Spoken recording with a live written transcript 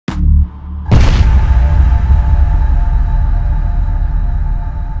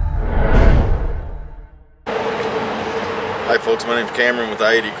folks, my name is Cameron with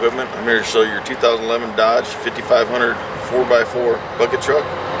AT Equipment. I'm here to show you your 2011 Dodge 5500 4x4 bucket truck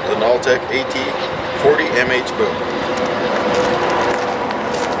with an Altec AT40MH boom.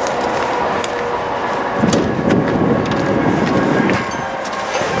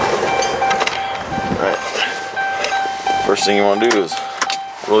 Alright, first thing you want to do is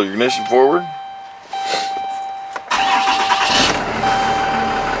roll your ignition forward,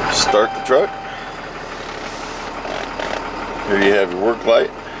 start the truck. Here you have your work light,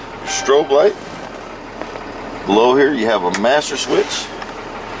 your strobe light. Below here you have a master switch.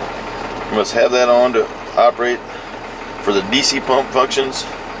 You must have that on to operate for the DC pump functions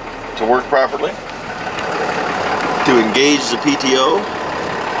to work properly. To engage the PTO,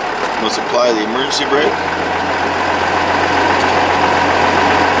 you must apply the emergency brake.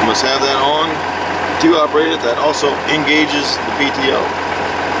 You must have that on to operate it. That also engages the PTO.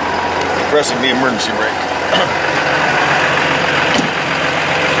 Pressing the emergency brake.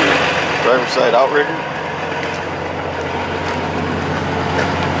 Driver's side outrigger.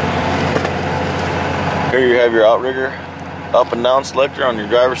 Here you have your outrigger up and down selector on your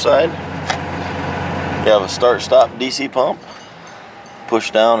driver's side. You have a start-stop DC pump. Push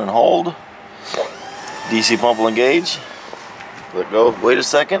down and hold. DC pump will engage. Let go. Wait a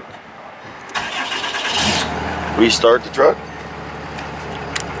second. Restart the truck.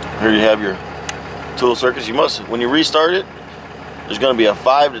 Here you have your tool circuits. You must, when you restart it, there's going to be a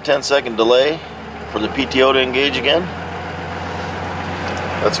 5 to 10 second delay for the PTO to engage again.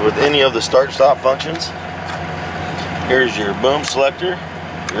 That's with any of the start-stop functions. Here's your boom selector,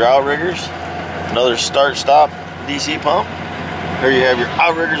 your outriggers, another start-stop DC pump. Here you have your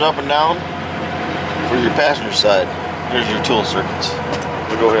outriggers up and down for your passenger side. Here's your tool circuits.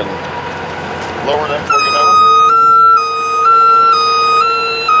 We'll go ahead and lower them for you now.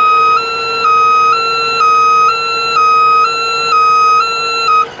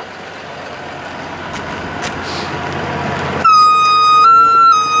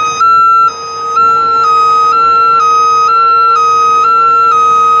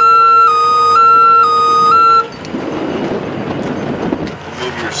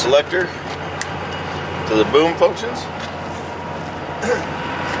 Selector to the boom functions.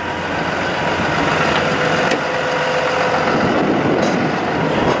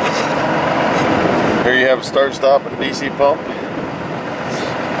 Here you have a start-stop and DC pump.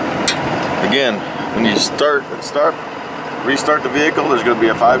 Again, when you restart the vehicle, there's going to be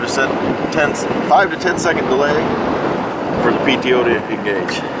a 5 to 10 second delay for the PTO to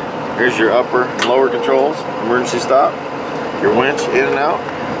engage. Here's your upper and lower controls, emergency stop, your winch in and out.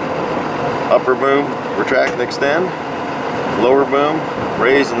 Upper boom, retract and extend. Lower boom,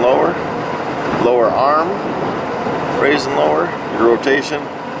 raise and lower. Lower arm, raise and lower. Your rotation,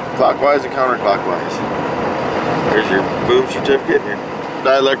 clockwise and counterclockwise. Here's your boom certificate, your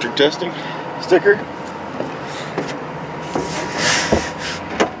dielectric testing sticker.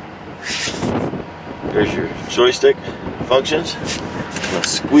 Here's your joystick functions. I'm going to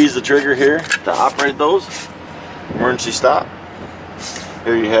squeeze the trigger here to operate those. Emergency stop.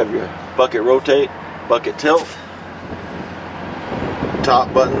 Here you have your bucket rotate, bucket tilt.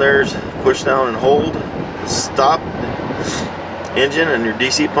 Top button there's push down and hold. Stop engine and your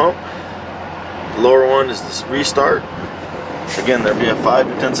DC pump. The lower one is the restart. Again, there'll be a 5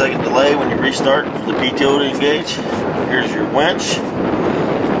 to 10 second delay when you restart for the PTO to engage. Here's your winch.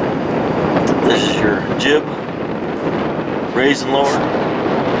 This is your jib. Raise and lower.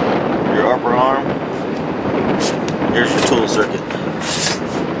 Your upper arm. Here's your tool circuit.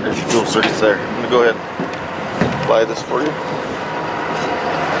 There's your tool circuits there. I'm going to go ahead and apply this for you.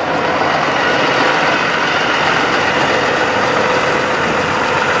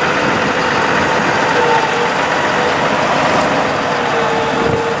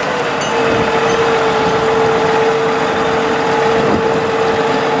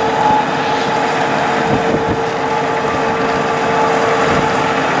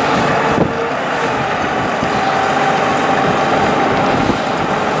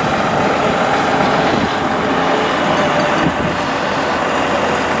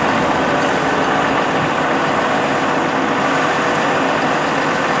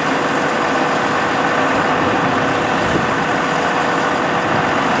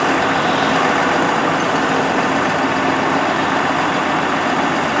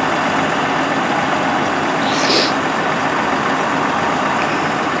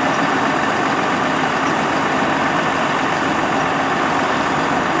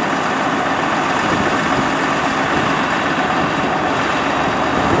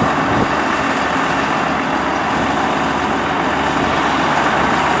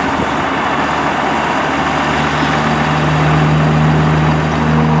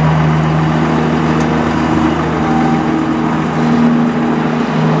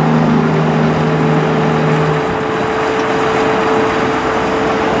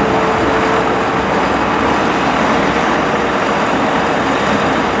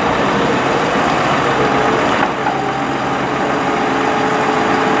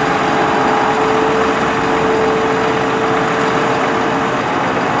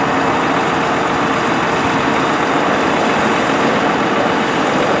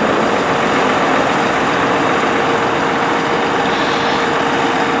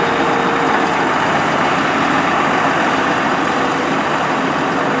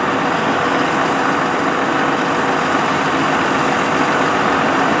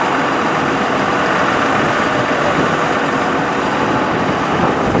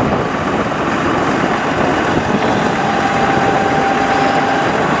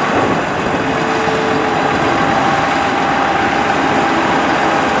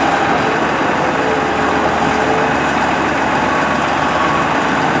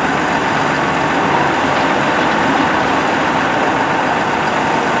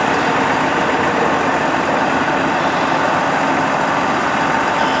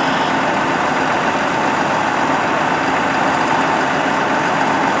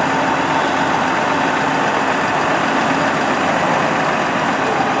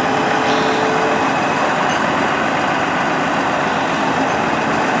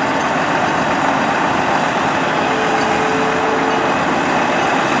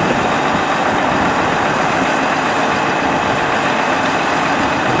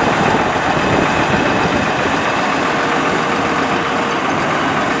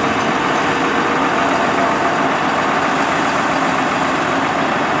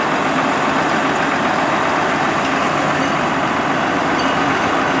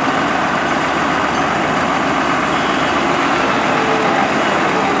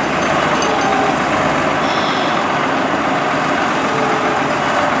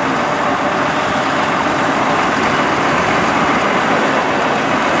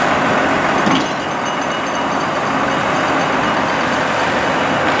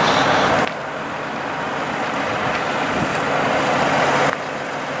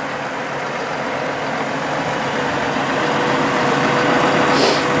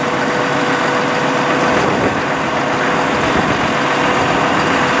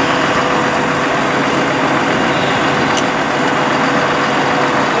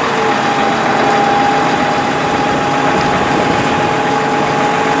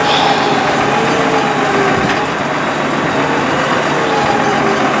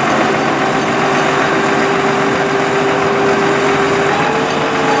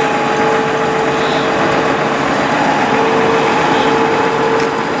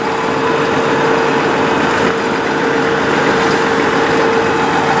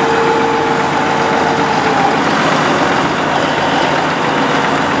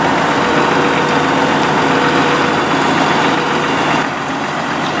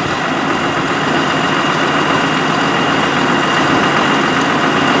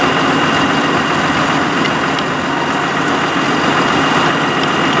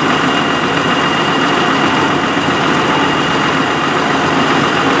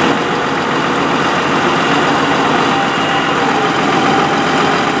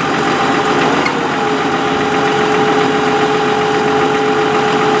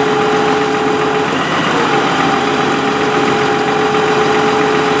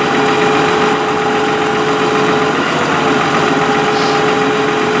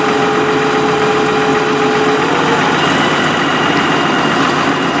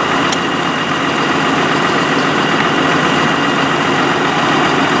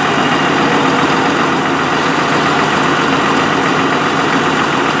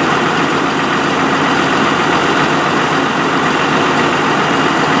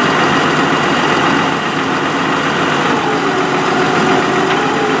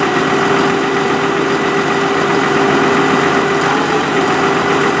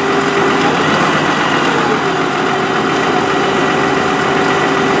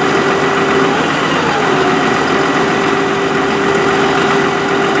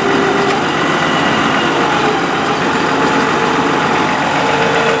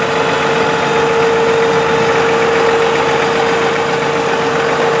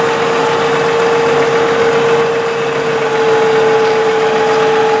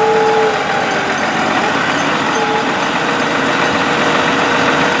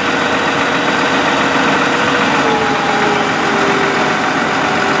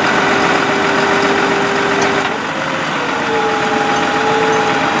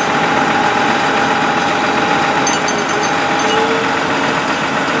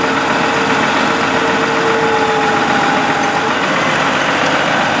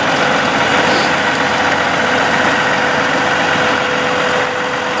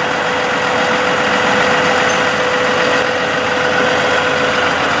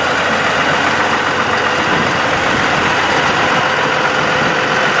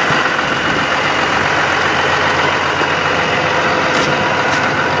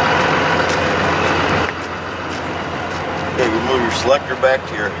 selector back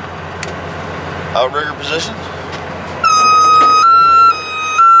to your outrigger position.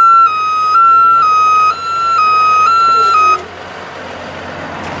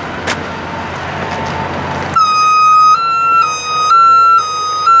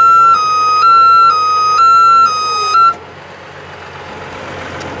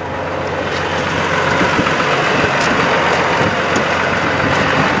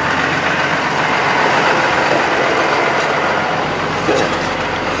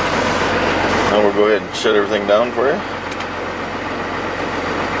 Now we'll go ahead and shut everything down for you.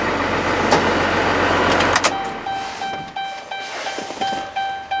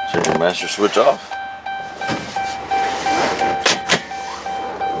 Turn your master switch off.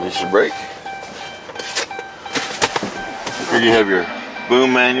 Release your brake. Here you have your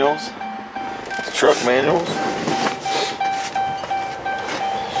boom manuals, truck manuals,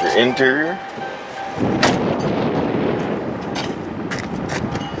 your interior,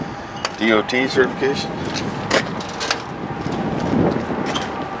 DOT certification.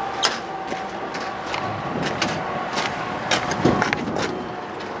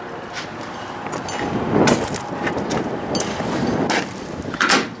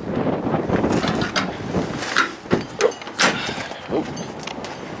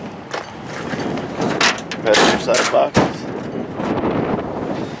 Passenger side boxes.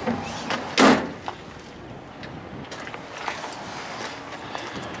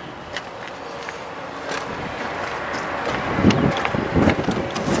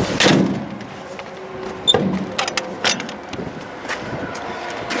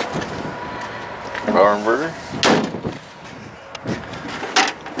 Power inverter.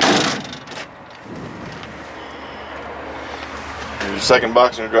 Here's your second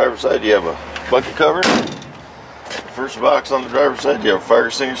box on the driver's side. You have a bucket cover. First box on the driver's side, you have a fire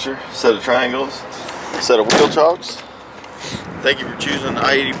extinguisher, set of triangles, set of wheel chocks. Thank you for choosing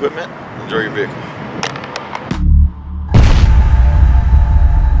I-80 equipment. Enjoy your vehicle.